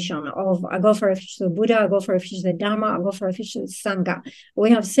recitation of I go for refuge to the Buddha, I go for refuge to the Dharma, I go for refuge to the Sangha.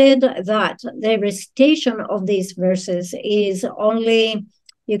 We have said that the recitation of these verses is only,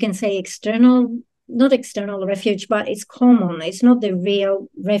 you can say, external, not external refuge, but it's common. It's not the real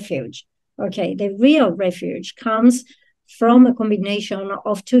refuge. Okay, the real refuge comes from a combination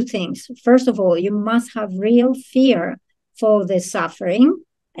of 2 things. First of all, you must have real fear for the suffering,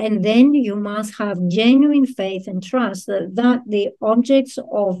 and then you must have genuine faith and trust that the objects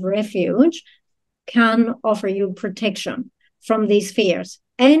of refuge can offer you protection from these fears.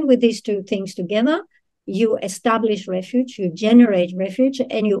 And with these 2 things together, you establish refuge, you generate refuge,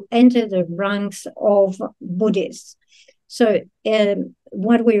 and you enter the ranks of Buddhists. So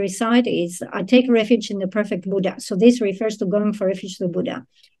what we recite is, I take refuge in the perfect Buddha. So this refers to going for refuge to the Buddha.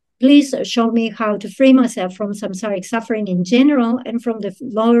 Please show me how to free myself from samsaric suffering in general and from the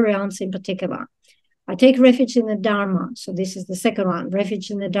lower realms in particular. I take refuge in the Dharma. So this is the second one,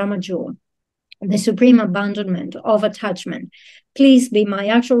 refuge in the Dharma jewel, the supreme abandonment of attachment. Please be my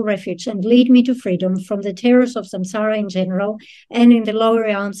actual refuge and lead me to freedom from the terrors of samsara in general and in the lower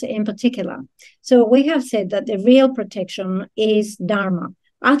realms in particular. So we have said that the real protection is Dharma.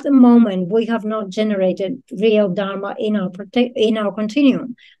 At the moment, we have not generated real Dharma in our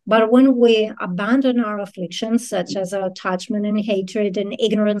continuum. But when we abandon our afflictions, such as our attachment and hatred and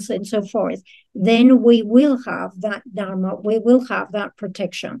ignorance and so forth, then we will have that Dharma, we will have that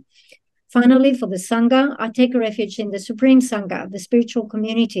protection. Finally, for the Sangha, I take refuge in the Supreme Sangha, the spiritual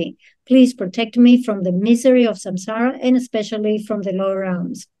community. Please protect me from the misery of samsara and especially from the lower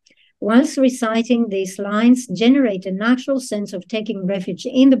realms. Whilst reciting these lines, generate a natural sense of taking refuge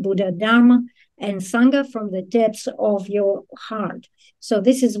in the Buddha, Dharma, and Sangha from the depths of your heart. So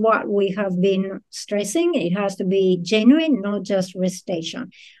this is what we have been stressing. It has to be genuine, not just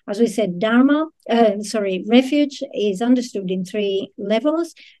recitation. As we said, refuge is understood in 3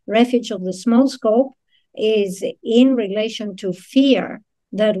 levels. Refuge of the small scope is in relation to fear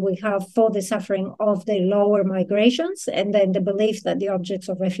that we have for the suffering of the lower migrations, and then the belief that the objects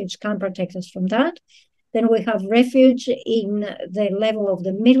of refuge can protect us from that. Then we have refuge in the level of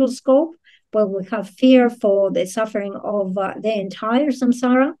the middle scope, where we have fear for the suffering of the entire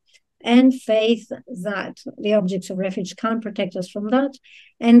samsara, and faith that the objects of refuge can protect us from that.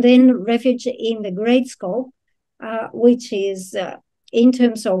 And then refuge in the great scope, which is in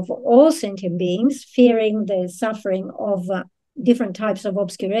terms of all sentient beings, fearing the suffering of different types of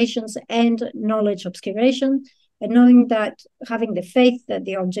obscurations and knowledge obscuration, and knowing that, having the faith that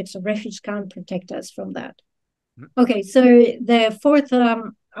the objects of refuge can protect us from that. Okay, so the fourth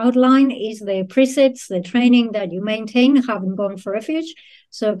outline is the precepts, the training that you maintain having gone for refuge.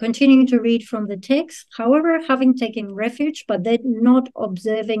 So continuing to read from the text, however, having taken refuge, but then not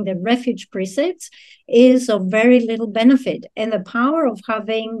observing the refuge precepts is of very little benefit, and the power of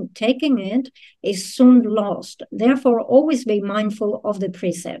having taken it is soon lost. Therefore, always be mindful of the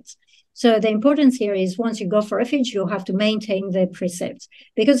precepts. So the importance here is once you go for refuge, you have to maintain the precepts.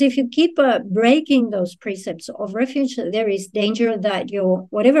 Because if you keep breaking those precepts of refuge, there is danger that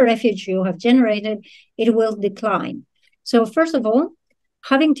whatever refuge you have generated, it will decline. So first of all,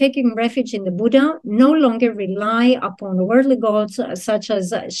 having taken refuge in the Buddha, no longer rely upon worldly gods such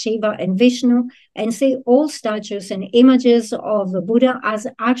as Shiva and Vishnu, and see all statues and images of the Buddha as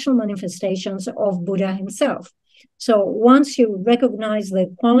actual manifestations of Buddha himself. So once you recognize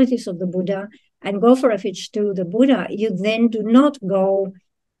the qualities of the Buddha and go for refuge to the Buddha, you then do not go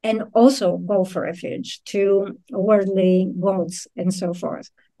and also go for refuge to worldly gods and so forth.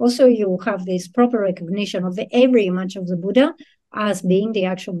 Also, you have this proper recognition of every image of the Buddha as being the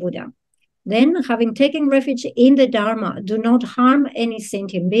actual Buddha. Then, having taken refuge in the Dharma, do not harm any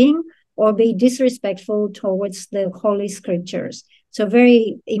sentient being or be disrespectful towards the holy scriptures. So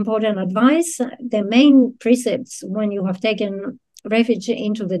very important advice. The main precepts when you have taken refuge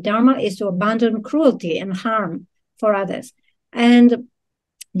into the Dharma is to abandon cruelty and harm for others. And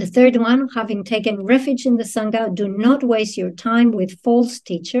the third one, having taken refuge in the Sangha, do not waste your time with false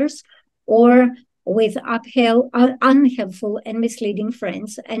teachers or with unhelpful and misleading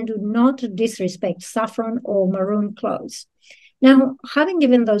friends, and do not disrespect saffron or maroon clothes. Now, having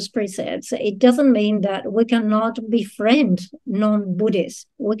given those precepts, it doesn't mean that we cannot befriend non-Buddhists.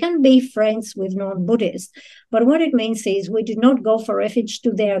 We can be friends with non-Buddhists, but what it means is we do not go for refuge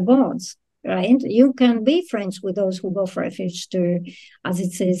to their gods, right? You can be friends with those who go for refuge to, as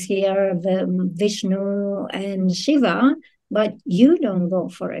it says here, the Vishnu and Shiva, but you don't go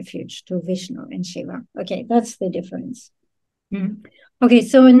for refuge to Vishnu and Shiva. Okay, that's the difference. Mm-hmm. Okay,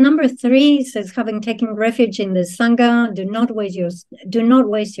 so in number 3, it says, having taken refuge in the Sangha, do not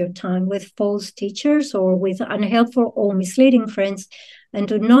waste your time with false teachers or with unhelpful or misleading friends, and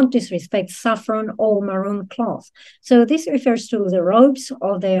do not disrespect saffron or maroon cloth. So this refers to the robes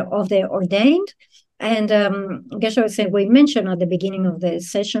of the ordained. And Geshe said, we mentioned at the beginning of the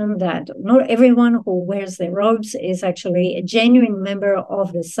session that not everyone who wears the robes is actually a genuine member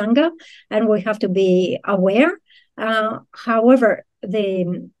of the Sangha, and we have to be aware. However,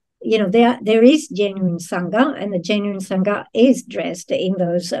 there is genuine Sangha, and the genuine Sangha is dressed in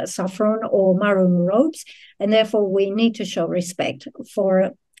those saffron or maroon robes, and therefore we need to show respect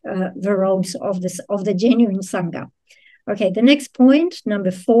for the robes of the genuine Sangha. Okay, the next point, number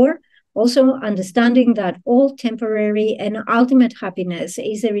 4, also understanding that all temporary and ultimate happiness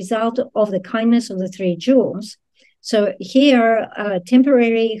is a result of the kindness of the 3 jewels. So here,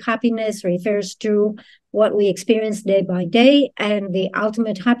 temporary happiness refers to what we experience day by day, and the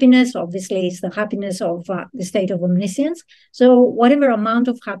ultimate happiness, obviously, is the happiness of the state of omniscience. So whatever amount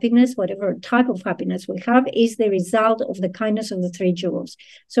of happiness, whatever type of happiness we have, is the result of the kindness of the 3 jewels.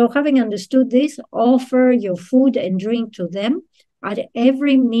 So having understood this, offer your food and drink to them at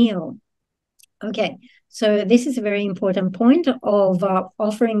every meal. Okay, so this is a very important point of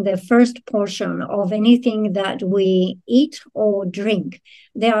offering the first portion of anything that we eat or drink.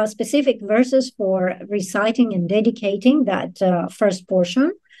 There are specific verses for reciting and dedicating that first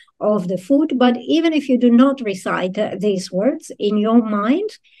portion of the food, but even if you do not recite these words in your mind,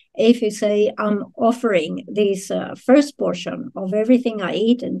 if you say, I'm offering this first portion of everything I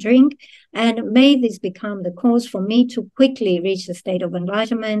eat and drink, and may this become the cause for me to quickly reach the state of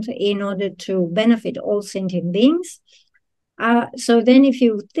enlightenment in order to benefit all sentient beings. So then if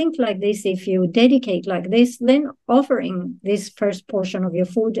you think like this, if you dedicate like this, then offering this first portion of your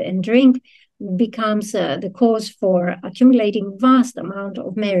food and drink becomes the cause for accumulating vast amount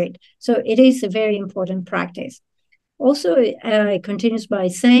of merit. So it is a very important practice. Also, it continues by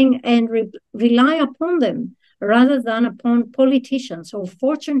saying, and rely upon them rather than upon politicians or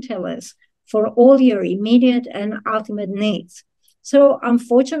fortune tellers for all your immediate and ultimate needs. So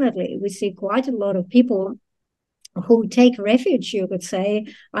unfortunately, we see quite a lot of people who take refuge, you could say,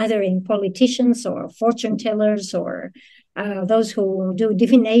 either in politicians or fortune tellers or those who do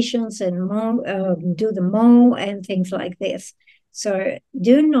divinations and do the mo and things like this. So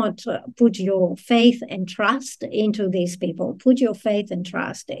do not put your faith and trust into these people. Put your faith and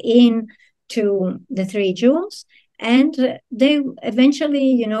trust into the three jewels. And they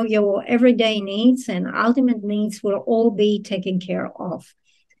eventually, your everyday needs and ultimate needs will all be taken care of.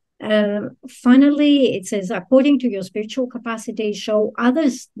 Finally, it says, according to your spiritual capacity, show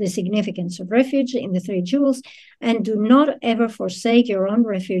others the significance of refuge in the three jewels, and do not ever forsake your own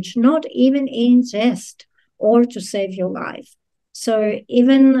refuge, not even in jest or to save your life. So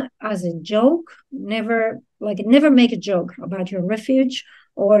even as a joke, never make a joke about your refuge,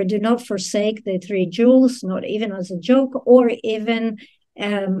 or do not forsake the three jewels, not even as a joke, or even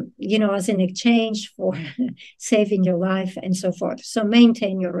as an exchange for saving your life and so forth. So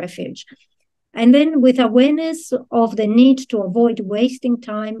maintain your refuge. And then with awareness of the need to avoid wasting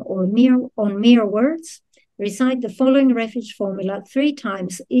time on mere words, recite the following refuge formula 3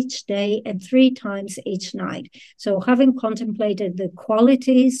 times each day and 3 times each night. So having contemplated the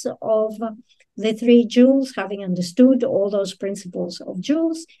qualities of the three jewels, having understood all those principles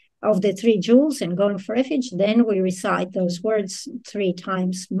of the three jewels and going for refuge, then we recite those words 3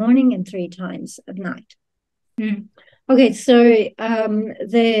 times morning and 3 times at night. Okay, so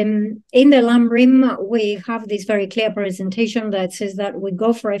in the Lam Rim, we have this very clear presentation that says that we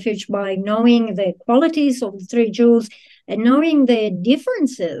go for refuge by knowing the qualities of the three jewels and knowing the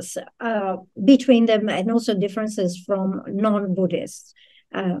differences between them, and also differences from non-Buddhists.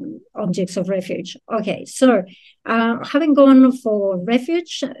 Objects of refuge. Okay, so having gone for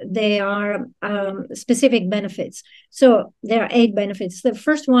refuge, there are specific benefits. So there are 8 benefits. The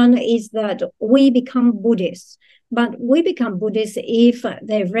first one is that we become Buddhists, but we become Buddhists if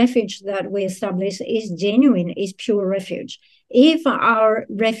the refuge that we establish is genuine, is pure refuge. If our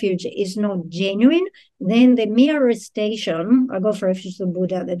refuge is not genuine, then the mere recitation, I go for refuge to the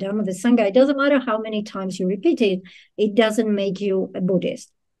Buddha, the Dhamma, the Sangha, it doesn't matter how many times you repeat it, it doesn't make you a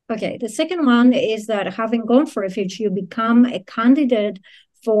Buddhist. Okay, the second one is that having gone for refuge, you become a candidate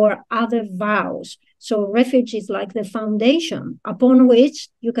for other vows. So refuge is like the foundation upon which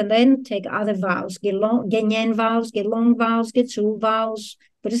you can then take other vows, Genyen vows, Gelug vows, Getsu vows,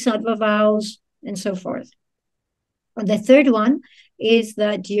 Bodhisattva vows, and so forth. The third one is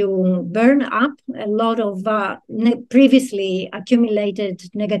that you burn up a lot of previously accumulated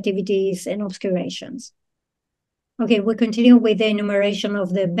negativities and obscurations. Okay, we continue with the enumeration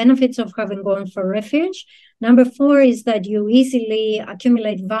of the benefits of having gone for refuge. Number 4 is that you easily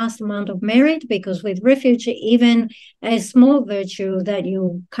accumulate vast amount of merit, because with refuge, even a small virtue that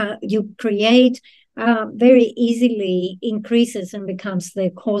you create very easily increases and becomes the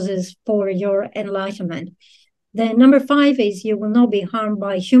causes for your enlightenment. The number 5 is you will not be harmed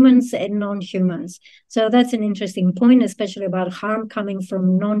by humans and non-humans. So that's an interesting point, especially about harm coming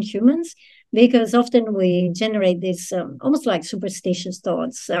from non-humans, because often we generate this almost like superstitious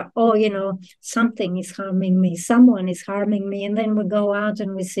thoughts. Something is harming me, someone is harming me, and then we go out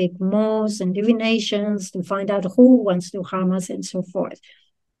and we seek mo's and divinations to find out who wants to harm us and so forth.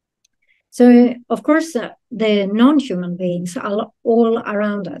 So, of course, the non-human beings are all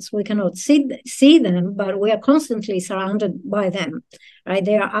around us. We cannot see them, but we are constantly surrounded by them, right?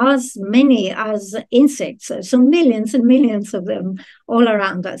 There are as many as insects, so millions and millions of them all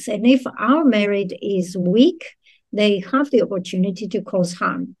around us. And if our merit is weak, they have the opportunity to cause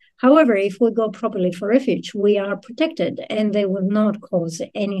harm. However, if we go properly for refuge, we are protected and they will not cause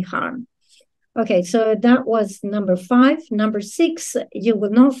any harm. Okay, so that was number 5. Number 6, you will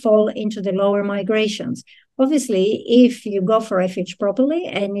not fall into the lower migrations. Obviously, if you go for refuge properly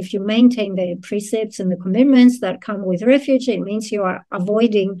and if you maintain the precepts and the commitments that come with refuge, it means you are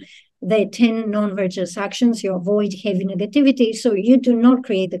avoiding the 10 non-virtuous actions, you avoid heavy negativity, so you do not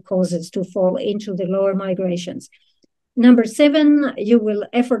create the causes to fall into the lower migrations. Number 7, you will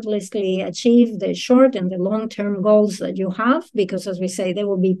effortlessly achieve the short and the long-term goals that you have, because as we say, there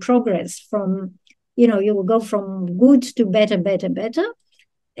will be progress from, you will go from good to better, better, better.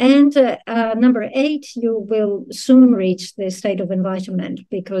 And number 8, you will soon reach the state of enlightenment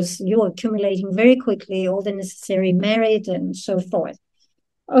because you're accumulating very quickly all the necessary merit and so forth.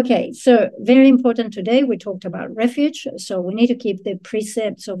 Okay, so very important today, we talked about refuge. So we need to keep the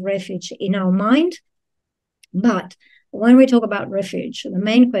precepts of refuge in our mind. But when we talk about refuge, the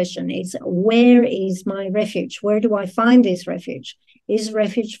main question is, where is my refuge? Where do I find this refuge? Is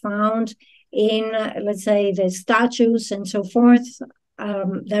refuge found in, let's say, the statues and so forth?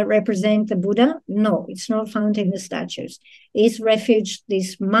 that represent the Buddha? No, it's not found in the statues. Is refuge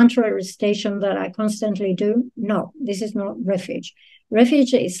this mantra recitation that I constantly do? No, this is not refuge.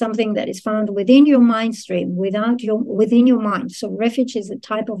 Refuge is something that is found within your mind stream, within your mind. So refuge is a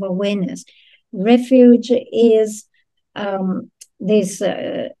type of awareness. Refuge is this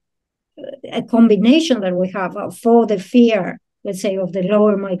a combination that we have for the fear, let's say, of the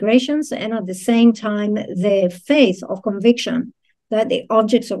lower migrations, and at the same time, the faith of conviction that the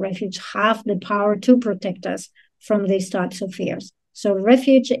objects of refuge have the power to protect us from these types of fears. So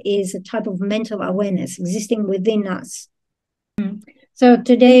refuge is a type of mental awareness existing within us. So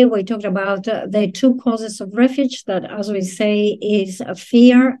today we talked about the two causes of refuge that, as we say, is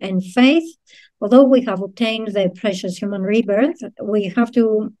fear and faith. Although we have obtained the precious human rebirth, we have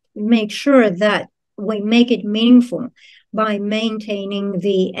to make sure that we make it meaningful by maintaining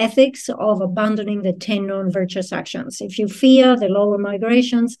the ethics of abandoning the 10 non-virtuous actions. If you fear the lower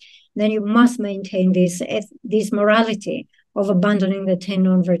migrations, then you must maintain this morality of abandoning the 10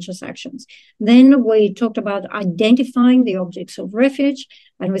 non-virtuous actions. Then we talked about identifying the objects of refuge,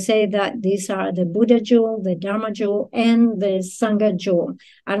 and we say that these are the Buddha jewel, the Dharma jewel, and the Sangha jewel.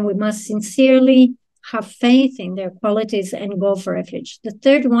 And we must sincerely have faith in their qualities and go for refuge. The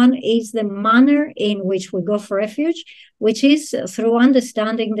third one is the manner in which we go for refuge, which is through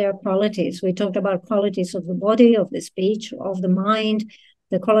understanding their qualities. We talked about qualities of the body, of the speech, of the mind,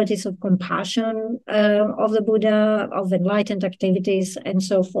 the qualities of compassion of the Buddha, of enlightened activities, and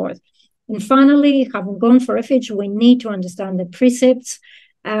so forth. And finally, having gone for refuge, we need to understand the precepts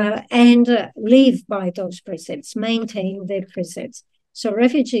and live by those precepts, maintain the precepts. So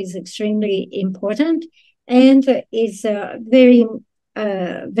refuge is extremely important and is very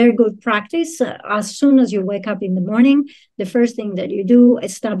good practice. As soon as you wake up in the morning, the first thing that you do,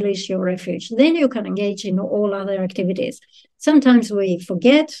 establish your refuge. Then you can engage in all other activities. Sometimes we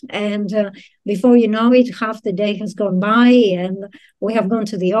forget, and before you know it, half the day has gone by, and we have gone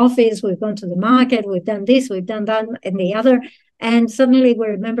to the office, we've gone to the market, we've done this, we've done that, and the other, and suddenly we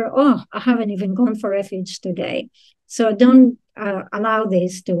remember, oh, I haven't even gone for refuge today. So don't allow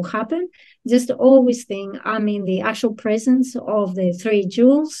this to happen. Just always think I'm in the actual presence of the three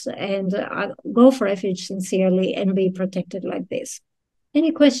jewels, and go for refuge sincerely and be protected like this.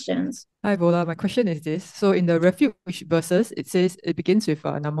 Any questions? Hi, Bola. My question is this. So in the refuge verses, it says it begins with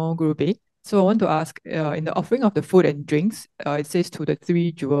Namo Guru Be. So I want to ask, in the offering of the food and drinks, it says to the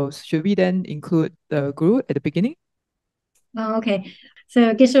three jewels. Should we then include the Guru at the beginning? Oh, okay.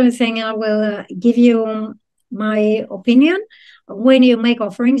 So Geshe was saying, I will give you my opinion. When you make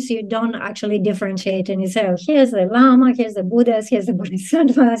offerings, you don't actually differentiate and you say, oh, here's the Lama, here's the Buddhas, here's the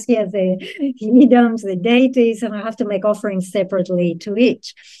Bodhisattvas, here's the Yidams, the deities, and I have to make offerings separately to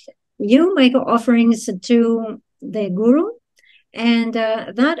each. You make offerings to the Guru, and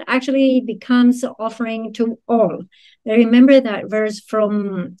that actually becomes offering to all. Remember that verse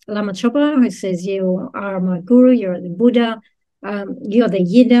from Lama Chopa, who says, you are my Guru, you're the Buddha, you're the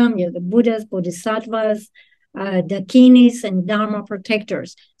Yidam, you're the Buddhas, Bodhisattvas, Dakinis, and Dharma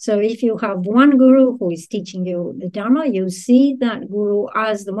protectors. So if you have one Guru who is teaching you the Dharma, you see that Guru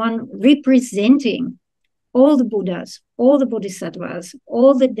as the one representing all the Buddhas, all the Bodhisattvas,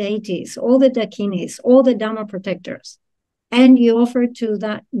 all the deities, all the Dakinis, all the Dharma protectors. And you offer to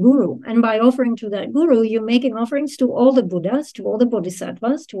that Guru. And by offering to that Guru, you're making offerings to all the Buddhas, to all the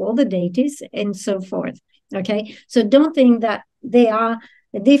Bodhisattvas, to all the deities, and so forth. Okay? So don't think that they are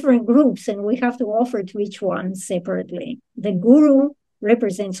different groups and we have to offer to each one separately. The Guru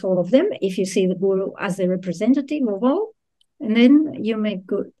represents all of them, if you see the Guru as the representative of all, and then you make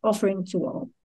good offering to all.